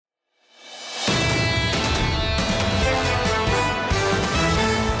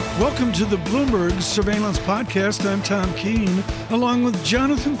Welcome to the Bloomberg Surveillance Podcast. I'm Tom Keene, along with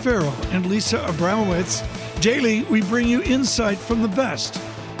Jonathan Farrell and Lisa Abramowitz. Daily, we bring you insight from the best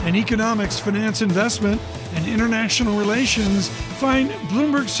in economics, finance, investment, and international relations. Find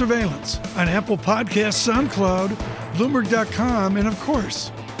Bloomberg Surveillance on Apple Podcasts, SoundCloud, Bloomberg.com, and of course,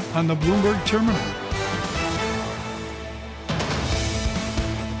 on the Bloomberg Terminal.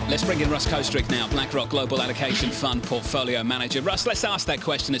 Let's bring in Russ Koesterich now, BlackRock Global Allocation Fund Portfolio Manager. Russ, let's ask that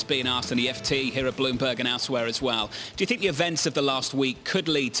question that's being asked on the FT here at Bloomberg and elsewhere as well. Do you think the events of the last week could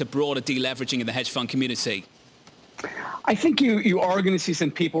lead to broader deleveraging in the hedge fund community? I think you are going to see some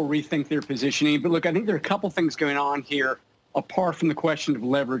people rethink their positioning. But look, I think there are a couple things going on here apart from the question of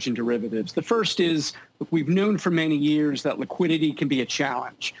leverage and derivatives. The first is, look, we've known for many years that liquidity can be a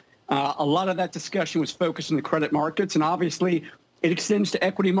challenge. A lot of that discussion was focused on the credit markets, and obviously it extends to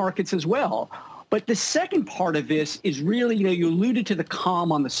equity markets as well. But the second part of this is really, you alluded to the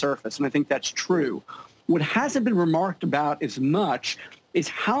calm on the surface, and I think that's true. What hasn't been remarked about as much is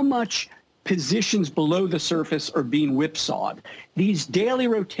how much positions below the surface are being whipsawed. These daily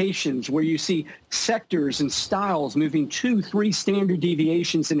rotations where you see sectors and styles moving 2-3 standard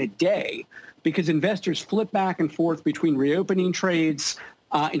deviations in a day because investors flip back and forth between reopening trades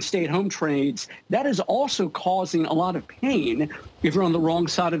and stay-at-home trades, that is also causing a lot of pain if you're on the wrong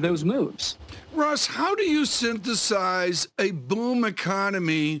side of those moves. Russ, how do you synthesize a boom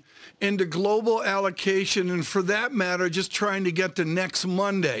economy into global allocation, and for that matter, just trying to get to next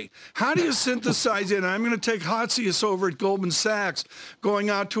Monday? How do you synthesize it? And I'm going to take Hotsius over at Goldman Sachs, going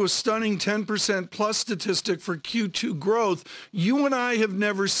out to a stunning 10% plus statistic for Q2 growth. You and I have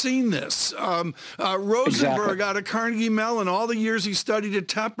never seen this. Rosenberg out of Carnegie Mellon, all the years he studied at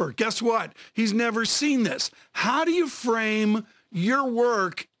Tepper, guess what? He's never seen this. How do you frame your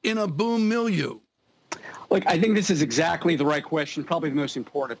work in a boom milieu? Look, I think this is exactly the right question, probably the most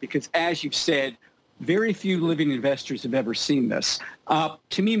important, because as you've said, very few living investors have ever seen this.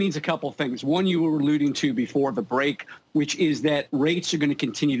 To me, it means a couple things. One, you were alluding to before the break, which is that rates are going to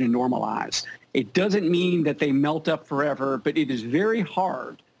continue to normalize. It doesn't mean that they melt up forever, but it is very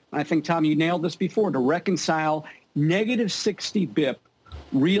hard. And I think, Tom, you nailed this before, to reconcile negative 60 bip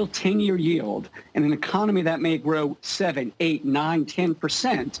real 10-year yield in an economy that may grow 7, 8, 9,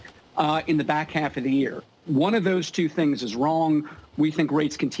 10% in the back half of the year. One of those two things is wrong. We think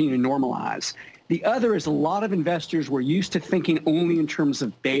rates continue to normalize. The other is a lot of investors were used to thinking only in terms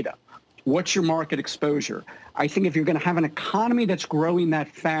of beta. What's your market exposure? I think if you're going to have an economy that's growing that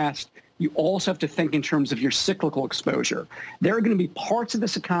fast, you also have to think in terms of your cyclical exposure. There are going to be parts of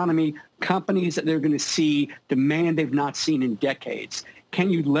this economy, companies that they're going to see demand they've not seen in decades. Can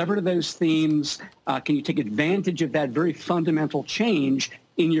you lever those themes? Can you take advantage of that very fundamental change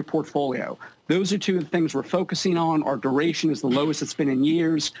in your portfolio? Those are two of the things we're focusing on. Our duration is the lowest it's been in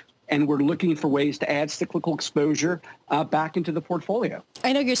years, and we're looking for ways to add cyclical exposure back into the portfolio.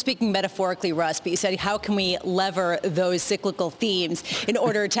 I know you're speaking metaphorically, Russ, but you said how can we lever those cyclical themes in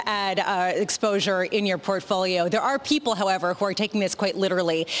order to add exposure in your portfolio? There are people, however, who are taking this quite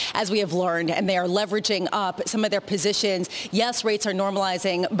literally, as we have learned, and they are leveraging up some of their positions. Yes, rates are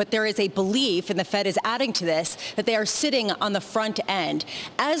normalizing, but there is a belief, and the Fed is adding to this, that they are sitting on the front end.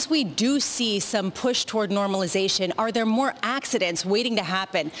 As we do see some push toward normalization, are there more accidents waiting to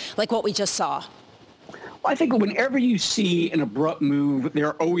happen, like what we just saw? I think whenever you see an abrupt move, there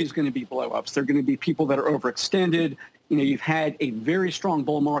are always going to be blow-ups. There are going to be people that are overextended. You've had a very strong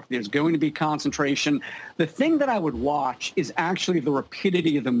bull market. There's going to be concentration. The thing that I would watch is actually the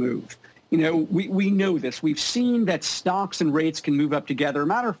rapidity of the move. We know this. We've seen that stocks and rates can move up together.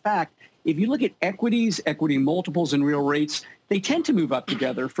 Matter of fact, if you look at equities, equity multiples, and real rates, they tend to move up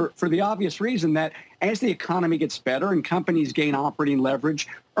together for the obvious reason that as the economy gets better and companies gain operating leverage,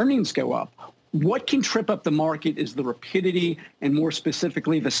 earnings go up. What can trip up the market is the rapidity and, more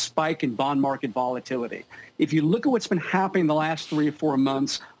specifically, the spike in bond market volatility. If you look at what's been happening the last 3 or 4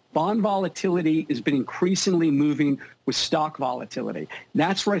 months, bond volatility has been increasingly moving with stock volatility.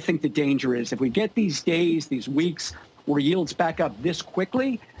 That's where I think the danger is. If we get these days, these weeks, where yields back up this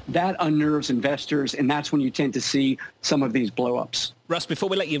quickly, that unnerves investors, and that's when you tend to see some of these blow-ups. Russ, before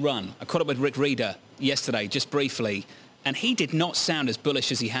we let you run, I caught up with Rick Reeder yesterday, just briefly, and he did not sound as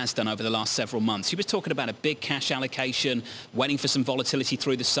bullish as he has done over the last several months. He was talking about a big cash allocation, waiting for some volatility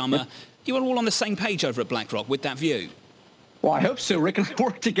through the summer. Yep. You are all on the same page over at BlackRock with that view? Well, I hope so. Rick and I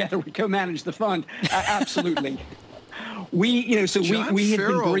work together. We co-manage the fund. Absolutely. We have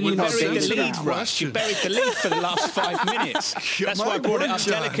been bringing our data down. Russ, you buried the lead for the last 5 minutes. That's why I brought it up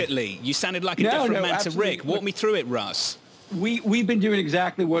delicately. You sounded like a different man to Rick. Walk me through it, Russ. We've been doing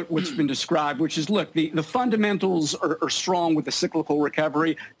exactly what's been described, which is, look, the fundamentals are strong with the cyclical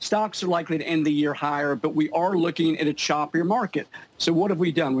recovery. Stocks are likely to end the year higher, but we are looking at a choppier market. So what have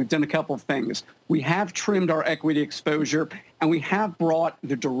we done? We've done a couple of things. We have trimmed our equity exposure, and we have brought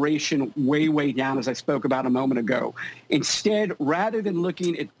the duration way, way down, as I spoke about a moment ago. Instead, rather than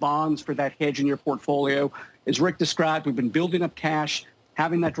looking at bonds for that hedge in your portfolio, as Rick described, we've been building up cash,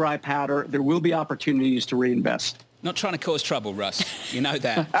 having that dry powder. There will be opportunities to reinvest. Not trying to cause trouble, Russ. You know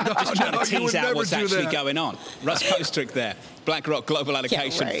that. Just trying to tease out what's actually going on. Russ Koesterich there, BlackRock Global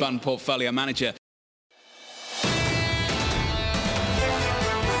Allocation Fund Portfolio Manager.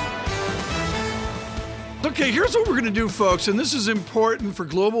 Okay, here's what we're going to do, folks, and this is important for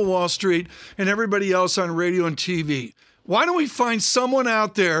Global Wall Street and everybody else on radio and TV. Why don't we find someone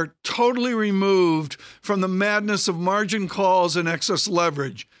out there totally removed from the madness of margin calls and excess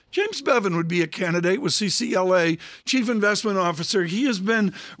leverage? James Bevan would be a candidate with CCLA Chief Investment Officer. He has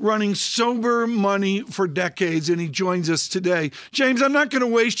been running sober money for decades, and he joins us today. James, I'm not going to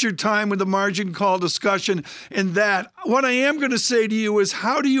waste your time with the margin call discussion and that. What I am going to say to you is,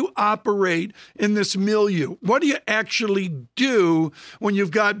 how do you operate in this milieu? What do you actually do when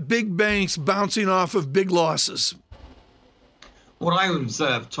you've got big banks bouncing off of big losses? What I would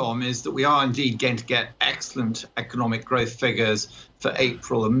observe, Tom, is that we are indeed going to get excellent economic growth figures for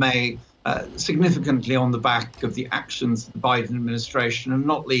April and May, significantly on the back of the actions of the Biden administration, and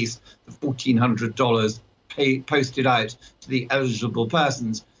not least the $1,400 posted out to the eligible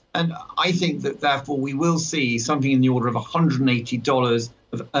persons. And I think that, therefore, we will see something in the order of $180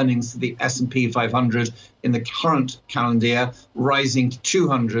 of earnings to the S&P 500 in the current calendar year, rising to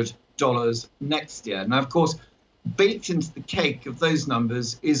 $200 next year. Now, of course, baked into the cake of those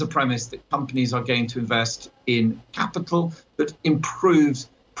numbers is a premise that companies are going to invest in capital that improves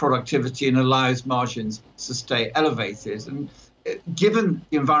productivity and allows margins to stay elevated. And given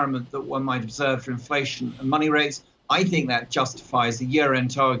the environment that one might observe for inflation and money rates, I think that justifies a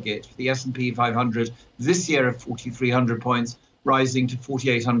year-end target for the S&P 500 this year of 4,300 points, rising to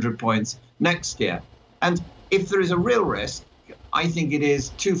 4,800 points next year. And if there is a real risk, I think it is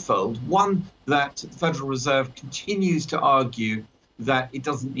twofold. One, that the Federal Reserve continues to argue that it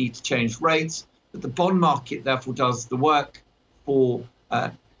doesn't need to change rates, that the bond market therefore does the work for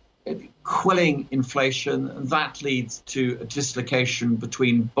quelling inflation, and that leads to a dislocation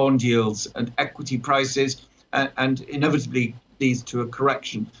between bond yields and equity prices, and inevitably leads to a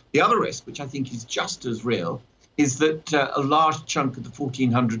correction. The other risk, which I think is just as real, is that a large chunk of the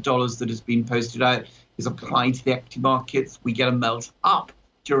 $1,400 that has been posted out is applied to the equity markets. We get a melt up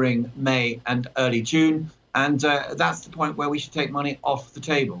during May and early June, and that's the point where we should take money off the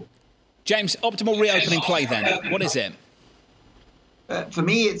table. James, optimal reopening play then, what is it? For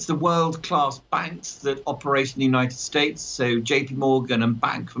me, it's the world-class banks that operate in the United States, so JP Morgan and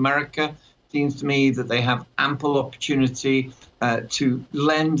Bank of America. It seems to me that they have ample opportunity to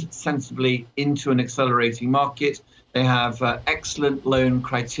lend sensibly into an accelerating market. They have excellent loan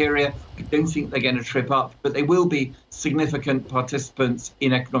criteria. I don't think they're going to trip up, but they will be significant participants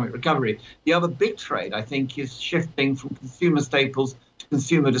in economic recovery. The other big trade, I think, is shifting from consumer staples to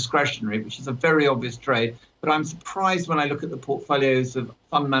consumer discretionary, which is a very obvious trade. But I'm surprised when I look at the portfolios of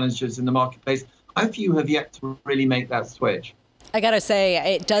fund managers in the marketplace, how few have yet to really make that switch. I got to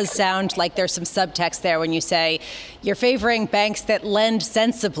say, it does sound like there's some subtext there when you say you're favoring banks that lend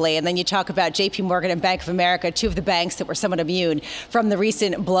sensibly, and then you talk about JP Morgan and Bank of America, two of the banks that were somewhat immune from the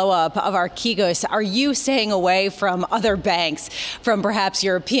recent blow-up of Archegos. Are you staying away from other banks, from perhaps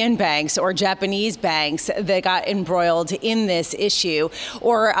European banks or Japanese banks that got embroiled in this issue?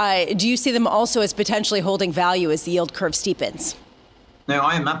 Or do you see them also as potentially holding value as the yield curve steepens? No,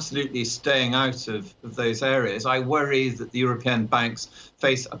 I am absolutely staying out of those areas. I worry that the European banks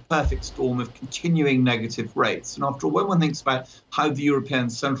face a perfect storm of continuing negative rates. And after all, when one thinks about how the European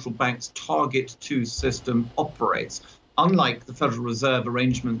Central Bank's Target 2 system operates, unlike the Federal Reserve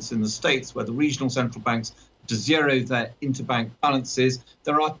arrangements in the States, where the regional central banks to zero their interbank balances,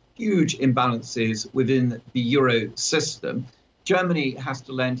 there are huge imbalances within the Euro system. Germany has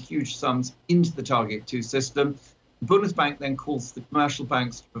to lend huge sums into the Target 2 system. The Bundesbank then calls the commercial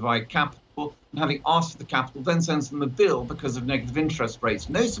banks to provide capital, and having asked for the capital, then sends them a bill because of negative interest rates.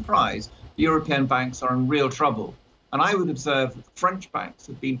 No surprise, the European banks are in real trouble. And I would observe that the French banks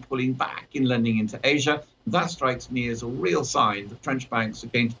have been pulling back in lending into Asia. That strikes me as a real sign that French banks are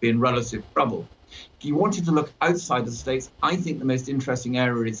going to be in relative trouble. If you wanted to look outside the States, I think the most interesting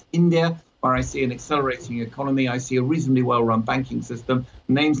area is India, where I see an accelerating economy. I see a reasonably well-run banking system.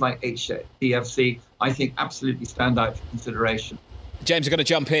 Names like HDFC, I think, absolutely stand out for consideration. James, I'm going to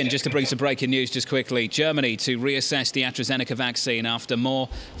jump in just to bring some breaking news just quickly. Germany to reassess the AstraZeneca vaccine after more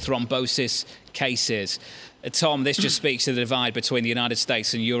thrombosis cases. Tom, this just speaks to the divide between the United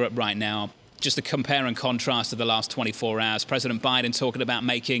States and Europe right now. Just a compare and contrast of the last 24 hours. President Biden talking about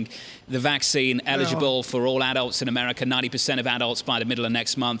making the vaccine eligible for all adults in America, 90% of adults by the middle of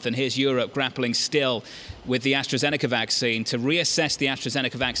next month. And here's Europe grappling still with the AstraZeneca vaccine to reassess the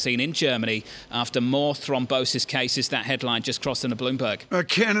AstraZeneca vaccine in Germany after more thrombosis cases. That headline just crossed into Bloomberg.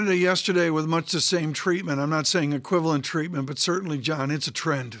 Canada yesterday with much the same treatment. I'm not saying equivalent treatment, but certainly, John, it's a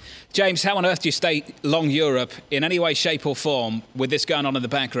trend. James, how on earth do you stay long Europe in any way, shape or form with this going on in the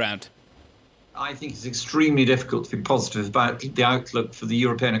background? I think it's extremely difficult to be positive about the outlook for the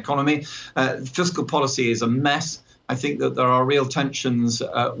European economy. Fiscal policy is a mess. I think that there are real tensions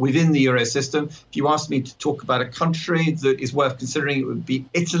within the Euro system. If you ask me to talk about a country that is worth considering, it would be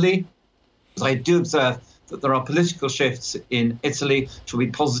Italy. Because I do observe that there are political shifts in Italy which will be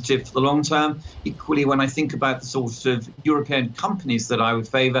positive for the long term. Equally, when I think about the sort of European companies that I would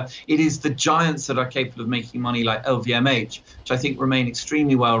favour, it is the giants that are capable of making money like LVMH, which I think remain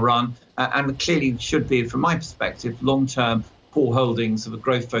extremely well run and clearly should be, from my perspective, long-term core holdings of a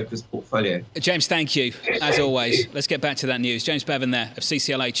growth-focused portfolio. James, thank you. As always, let's get back to that news. James Bevan there, of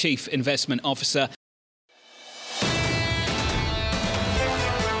CCLA Chief Investment Officer.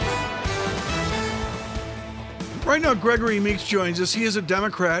 Right now, Gregory Meeks joins us. He is a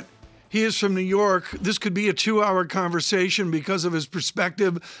Democrat. He is from New York. This could be a 2-hour conversation because of his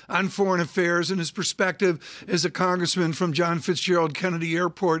perspective on foreign affairs and his perspective as a congressman from John Fitzgerald Kennedy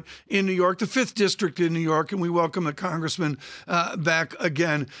Airport in New York, the 5th District in New York, and we welcome the congressman back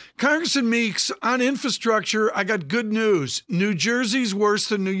again. Congressman Meeks, on infrastructure, I got good news. New Jersey's worse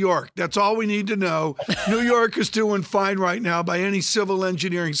than New York. That's all we need to know. New York is doing fine right now by any civil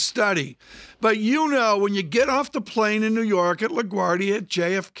engineering study. But you know, when you get off the plane in New York, at LaGuardia, at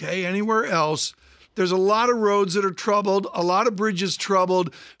JFK, anywhere else, there's a lot of roads that are troubled, a lot of bridges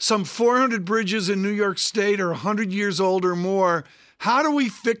troubled. Some 400 bridges in New York State are 100 years old or more. How do we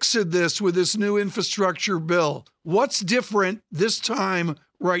fix this with this new infrastructure bill? What's different this time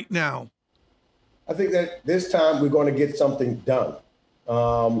right now? I think that this time we're going to get something done.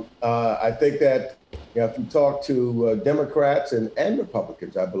 I think that if you talk to Democrats and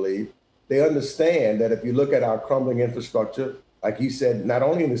Republicans, I believe, they understand that if you look at our crumbling infrastructure, like you said, not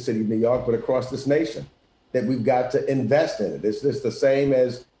only in the city of New York, but across this nation, that we've got to invest in it. It's just the same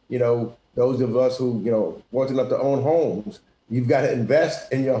as, those of us who, fortunate enough to own homes. You've got to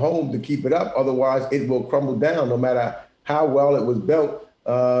invest in your home to keep it up. Otherwise, it will crumble down no matter how well it was built.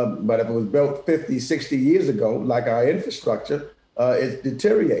 But if it was built 50, 60 years ago, like our infrastructure, it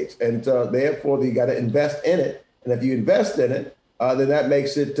deteriorates. And therefore, you got to invest in it. And if you invest in it, then that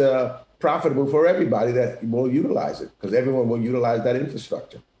makes it profitable for everybody that will utilize it, because everyone will utilize that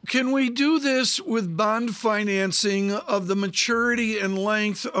infrastructure. Can we do this with bond financing of the maturity and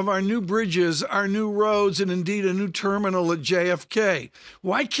length of our new bridges, our new roads, and indeed a new terminal at JFK?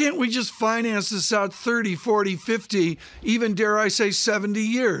 Why can't we just finance this out 30, 40, 50, even dare I say 70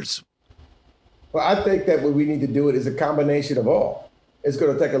 years? Well, I think that what we need to do is a combination of all. It's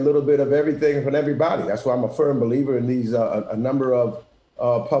going to take a little bit of everything from everybody. That's why I'm a firm believer in these a number of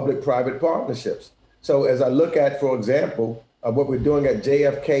public-private partnerships. So as I look at, for example, what we're doing at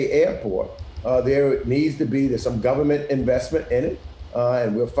JFK Airport, there needs to be some government investment in it,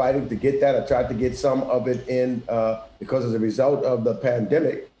 and we're fighting to get that. I tried to get some of it in because as a result of the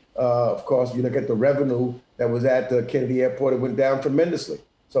pandemic, of course, you look at the revenue that was at the Kennedy Airport, it went down tremendously.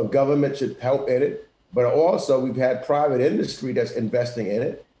 So government should help in it, but also we've had private industry that's investing in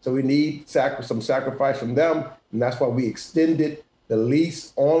it. So we need some sacrifice from them, and that's why we extended the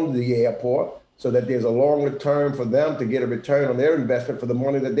lease on the airport so that there's a longer term for them to get a return on their investment for the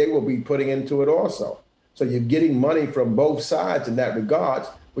money that they will be putting into it also. So you're getting money from both sides in that regard,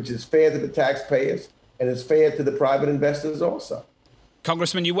 which is fair to the taxpayers and it's fair to the private investors also.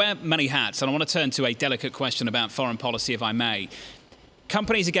 Congressman, you wear many hats, and I want to turn to a delicate question about foreign policy, if I may.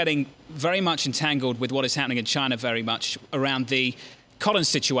 Companies are getting very much entangled with what is happening in China very much around the Collins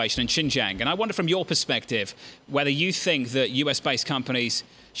situation in Xinjiang. And I wonder from your perspective whether you think that US-based companies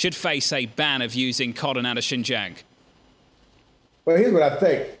should face a ban of using cotton out of Xinjiang. Well, here's what I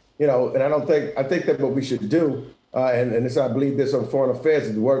think, and I think that what we should do, and this, I believe this on foreign affairs,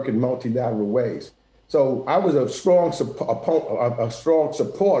 is work in multilateral ways. So I was a strong supporter,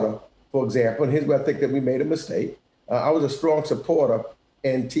 for example, and here's where I think that we made a mistake. I was a strong supporter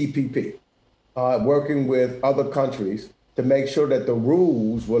in TPP, working with other countries to make sure that the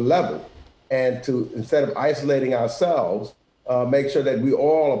rules were level and to, instead of isolating ourselves, make sure that we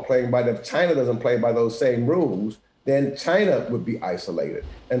all are playing by them. If China doesn't play by those same rules, then China would be isolated.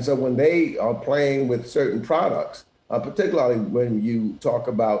 And so when they are playing with certain products, particularly when you talk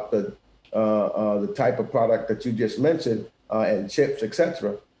about the type of product that you just mentioned, and chips, et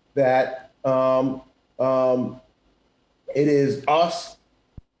cetera, that it is us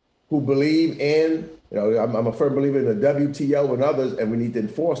who believe in, I'm a firm believer in the WTO and others, and we need to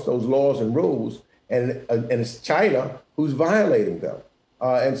enforce those laws and rules. And it's China who's violating them.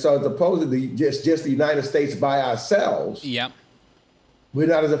 And so as opposed to just the United States by ourselves, we're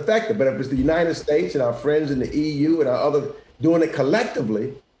not as effective. But if it's the United States and our friends in the EU and our other doing it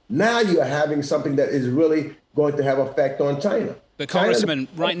collectively, now you are having something that is really going to have effect on China. But Congressman,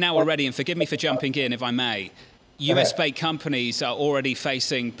 right now already, and forgive me for jumping in if I may, US-based companies are already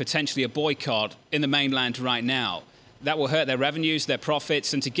facing potentially a boycott in the mainland right now. That will hurt their revenues, their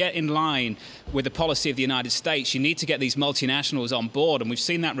profits, and to get in line with the policy of the United States, you need to get these multinationals on board, and we've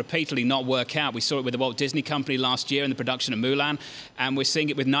seen that repeatedly not work out. We saw it with the Walt Disney Company last year in the production of Mulan, and we're seeing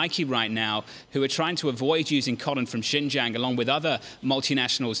it with Nike right now, who are trying to avoid using cotton from Xinjiang, along with other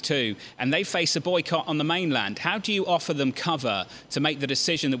multinationals too, and they face a boycott on the mainland. How do you offer them cover to make the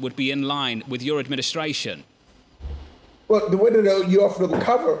decision that would be in line with your administration? Well, the way that you offer them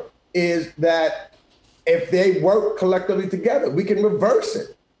cover is that if they work collectively together, we can reverse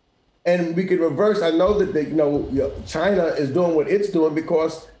it. And we can reverse, I know that China is doing what it's doing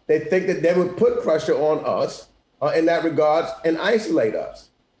because they think that they would put pressure on us in that regards and isolate us.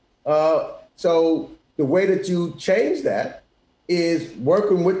 So the way that you change that is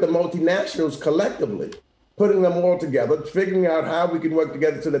working with the multinationals collectively, putting them all together, figuring out how we can work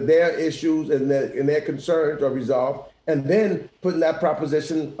together so that their issues and their concerns are resolved, and then putting that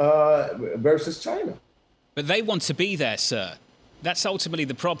proposition versus China. But they want to be there, sir. That's ultimately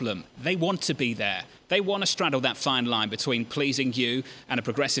the problem. They want to be there. They want to straddle that fine line between pleasing you and a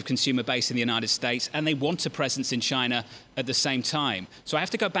progressive consumer base in the United States, and they want a presence in China at the same time. So I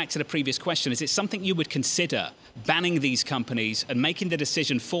have to go back to the previous question. Is it something you would consider, banning these companies and making the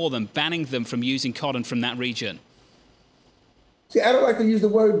decision for them, banning them from using cotton from that region? See, I don't like to use the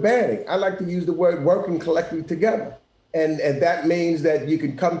word banning. I like to use the word working collectively together. And that means that you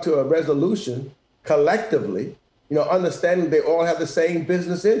can come to a resolution collectively, understanding they all have the same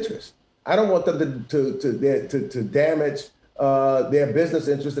business interests. I don't want them to damage their business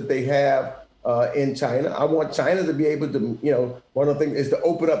interests that they have in China. I want China to be able to, one of the things is to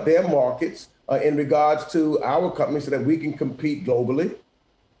open up their markets in regards to our companies so that we can compete globally,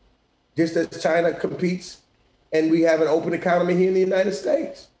 just as China competes, and we have an open economy here in the United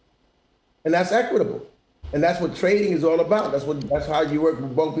States. And that's equitable. And that's what trading is all about. That's how you work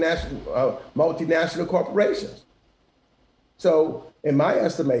with both multinational corporations. So, in my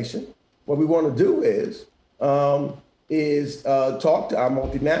estimation, what we want to do is talk to our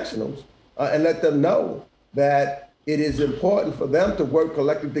multinationals and let them know that it is important for them to work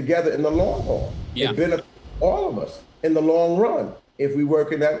collectively together in the long haul. It benefits all of us in the long run if we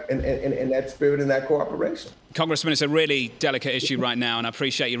work in that spirit and that cooperation. Congressman, it's a really delicate issue right now, and I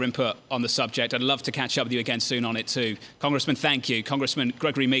appreciate your input on the subject. I'd love to catch up with you again soon on it too. Congressman, thank you. Congressman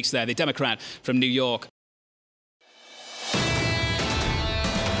Gregory Meeks there, the Democrat from New York.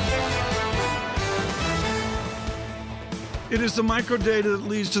 It is the micro data that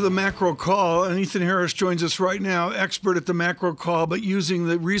leads to the macro call, and Ethan Harris joins us right now, expert at the macro call, but using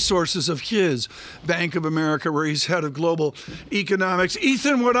the resources of his Bank of America, where he's head of global economics.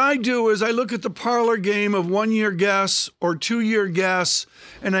 Ethan, what I do is I look at the parlor game of 1 year guess or 2 year guess,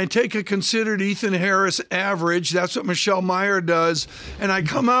 and I take a considered Ethan Harris average. That's what Michelle Meyer does, and I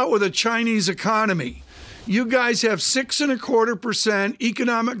come out with a Chinese economy. You guys have 6.25%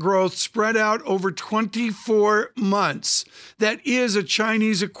 economic growth spread out over 24 months. That is a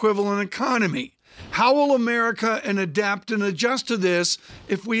Chinese equivalent economy. How will America adapt and adjust to this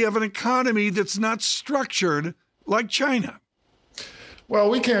if we have an economy that's not structured like China? Well,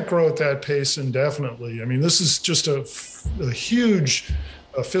 we can't grow at that pace indefinitely. I mean, this is just a huge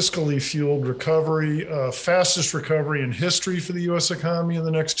fiscally fueled recovery, fastest recovery in history for the U.S. economy in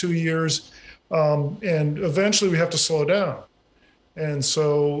the next 2 years. And eventually we have to slow down. And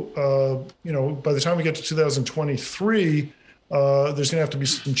so, by the time we get to 2023, there's going to have to be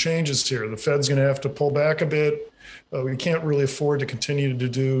some changes here. The Fed's going to have to pull back a bit. We can't really afford to continue to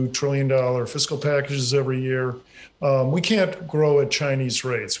do $1 trillion fiscal packages every year. We can't grow at Chinese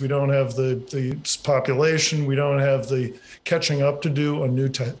rates. We don't have the population. We don't have the catching up to do on new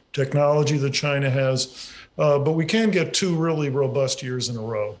technology that China has. But we can get 2 really robust years in a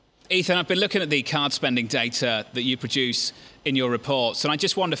row. Ethan, I've been looking at the card spending data that you produce in your reports, and I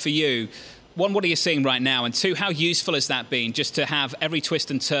just wonder for you, one, what are you seeing right now? And two, how useful has that been just to have every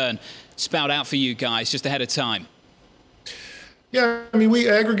twist and turn spelled out for you guys just ahead of time? Yeah, I mean, we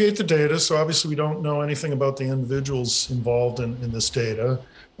aggregate the data, so obviously we don't know anything about the individuals involved in this data.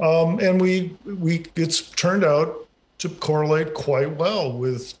 And it's turned out to correlate quite well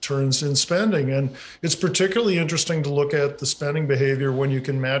with turns in spending. And it's particularly interesting to look at the spending behavior when you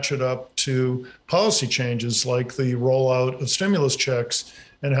can match it up to policy changes like the rollout of stimulus checks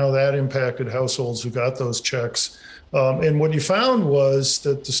and how that impacted households who got those checks. And what you found was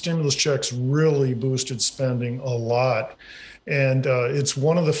that the stimulus checks really boosted spending a lot. And it's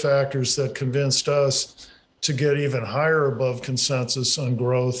one of the factors that convinced us to get even higher above consensus on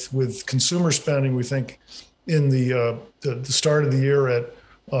growth with consumer spending, we think, in the start of the year at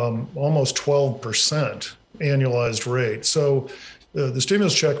almost 12% annualized rate. So the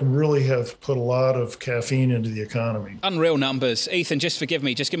stimulus check really have put a lot of caffeine into the economy. Unreal numbers. Ethan, just forgive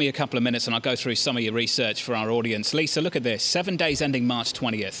me. Just give me a couple of minutes and I'll go through some of your research for our audience. Lisa, look at this. 7 days ending March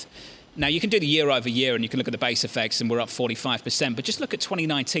 20th. Now, you can do the year over year and you can look at the base effects and we're up 45%. But just look at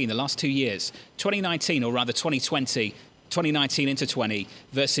 2019, the last 2 years. 2019, or rather 2020, 2019 into 20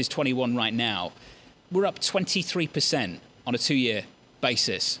 versus 21 right now. We're up 23% on a 2-year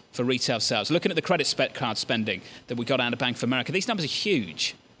basis for retail sales. Looking at the credit card spending that we got out of Bank of America, these numbers are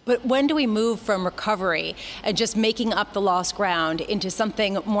huge. But when do we move from recovery and just making up the lost ground into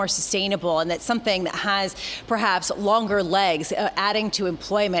something more sustainable, and that's something that has perhaps longer legs, adding to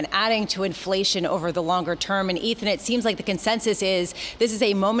employment, adding to inflation over the longer term? And Ethan, it seems like the consensus is this is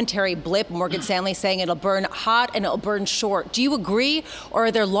a momentary blip. Morgan Stanley saying it'll burn hot and it'll burn short. Do you agree? Or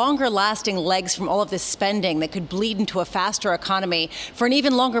are there longer lasting legs from all of this spending that could bleed into a faster economy for an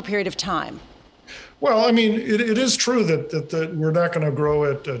even longer period of time? Well, I mean, it is true that we're not going to grow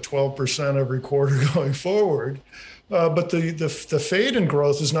at 12% every quarter going forward, but the fade in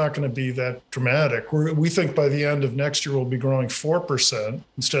growth is not going to be that dramatic. We think by the end of next year we'll be growing 4%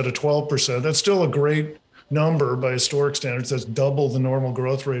 instead of 12%. That's still a great number by historic standards. That's double the normal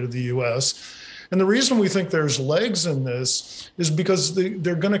growth rate of the U.S. And the reason we think there's legs in this is because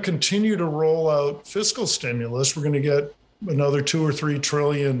they're going to continue to roll out fiscal stimulus. We're going to get another 2 or 3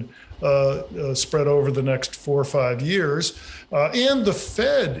 trillion spread over the next 4 or 5 years. And the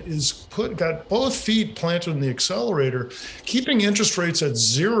Fed got both feet planted in the accelerator, keeping interest rates at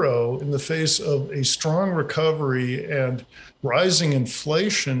 0 in the face of a strong recovery and rising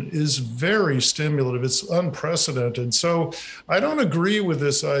inflation is very stimulative. It's unprecedented. So I don't agree with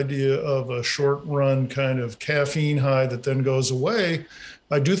this idea of a short run kind of caffeine high that then goes away.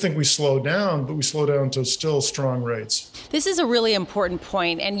 I do think we slow down, but we slow down to still strong rates. This is a really important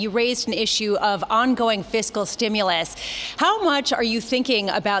point, and you raised an issue of ongoing fiscal stimulus. How much are you thinking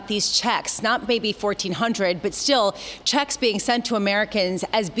about these checks, not maybe $1,400, but still checks being sent to Americans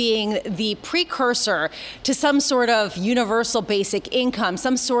as being the precursor to some sort of universal basic income,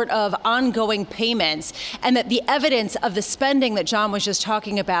 some sort of ongoing payments, and that the evidence of the spending that John was just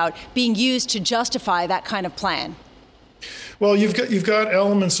talking about being used to justify that kind of plan? Well, you've got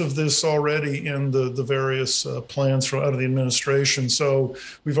elements of this already in the various plans from out of the administration. So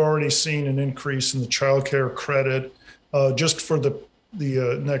we've already seen an increase in the child care credit just for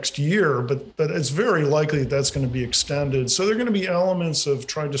the next year, but it's very likely that's going to be extended. So there are going to be elements of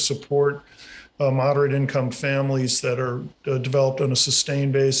trying to support moderate income families that are developed on a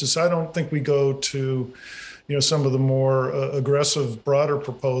sustained basis. I don't think we go to some of the more aggressive, broader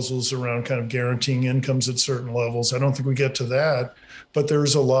proposals around kind of guaranteeing incomes at certain levels. I don't think we get to that, but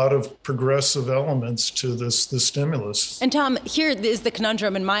there's a lot of progressive elements to this stimulus. And Tom, here is the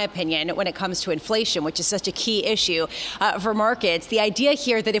conundrum, in my opinion, when it comes to inflation, which is such a key issue for markets. The idea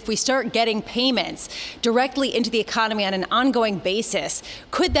here that if we start getting payments directly into the economy on an ongoing basis,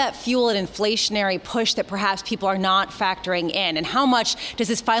 could that fuel an inflationary push that perhaps people are not factoring in? And how much does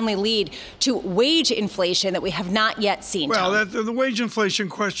this finally lead to wage inflation that we have not yet seen? Well, the wage inflation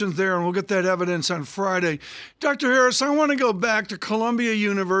question's there, and we'll get that evidence on Friday. Dr. Harris, I want to go back to Columbia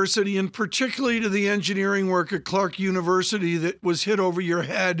University, and particularly to the engineering work at Clark University that was hit over your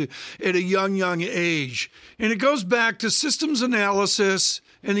head at a young age. And it goes back to systems analysis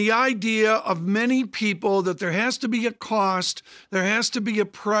and the idea of many people that there has to be a cost, there has to be a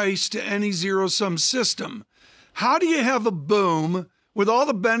price to any zero-sum system. How do you have a boom with all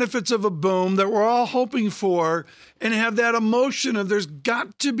the benefits of a boom that we're all hoping for, and have that emotion of there's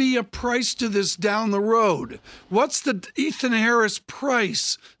got to be a price to this down the road? What's the Ethan Harris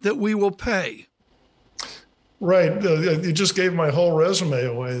price that we will pay? Right. You just gave my whole resume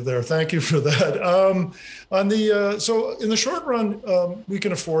away there. Thank you for that. So in the short run, we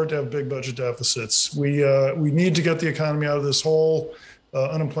can afford to have big budget deficits. We need to get the economy out of this hole.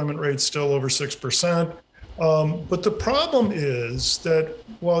 Unemployment rate's still over 6%. But the problem is that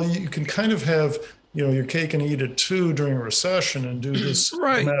while you can kind of have your cake and eat it too during a recession and do this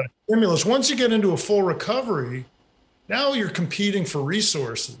Right. dramatic stimulus. Once you get into a full recovery, now you're competing for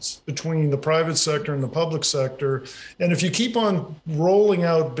resources between the private sector and the public sector. And if you keep on rolling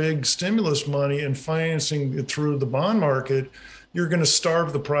out big stimulus money and financing it through the bond market, you're going to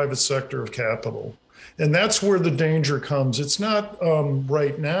starve the private sector of capital. And that's where the danger comes. It's not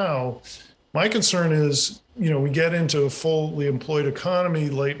right now. My concern is, we get into a fully employed economy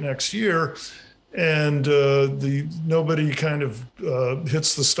late next year, and nobody kind of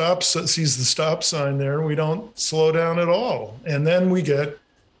sees the stop sign there, and we don't slow down at all. And then we get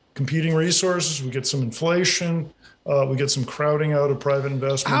competing resources, we get some inflation, we get some crowding out of private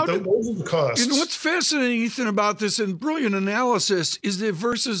investment. Those are the costs. What's fascinating, Ethan, about this and brilliant analysis is that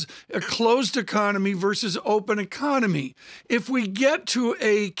versus a closed economy versus open economy. If we get to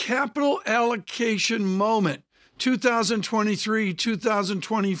a capital allocation moment, 2023,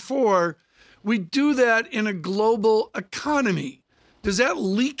 2024, we do that in a global economy. Does that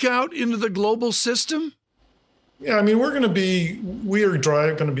leak out into the global system? Yeah, I mean, we are going to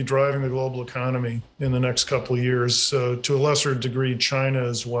be driving the global economy in the next couple of years, to a lesser degree, China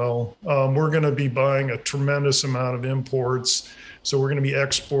as well. We're going to be buying a tremendous amount of imports. So we're going to be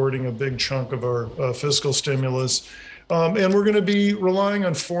exporting a big chunk of our fiscal stimulus. And we're going to be relying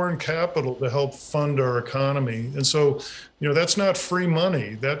on foreign capital to help fund our economy. And so, that's not free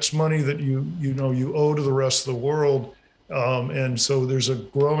money. That's money that you owe to the rest of the world. And so there's a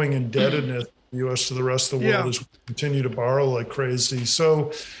growing indebtedness the U.S. to the rest of the world as we continue to borrow like crazy.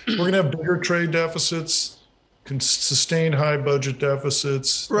 So we're going to have bigger trade deficits, sustained high budget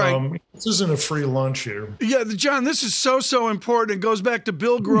deficits. Right. This isn't a free lunch here. Yeah, John, this is so important. It goes back to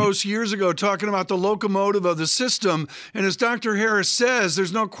Bill Gross years ago talking about the locomotive of the system. And as Dr. Harris says,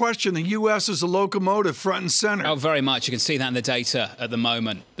 there's no question the U.S. is a locomotive front and center. Oh, very much. You can see that in the data at the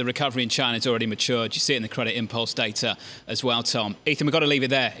moment. The recovery in China has already matured. You see it in the credit impulse data as well, Tom. Ethan, we've got to leave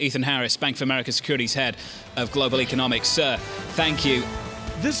it there. Ethan Harris, Bank of America Securities Head of Global Economics. Sir, thank you.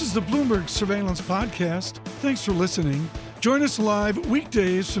 This is the Bloomberg Surveillance Podcast. Thanks for listening. Join us live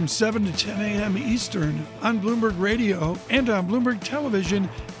weekdays from 7 to 10 a.m. Eastern on Bloomberg Radio and on Bloomberg Television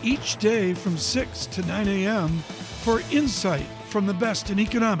each day from 6 to 9 a.m. for insight from the best in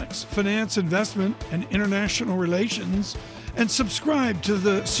economics, finance, investment, and international relations. And subscribe to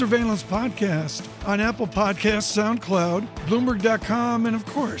the Surveillance Podcast on Apple Podcasts, SoundCloud, Bloomberg.com, and of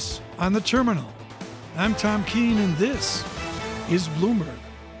course, on the terminal. I'm Tom Keene, and this is Bloomberg.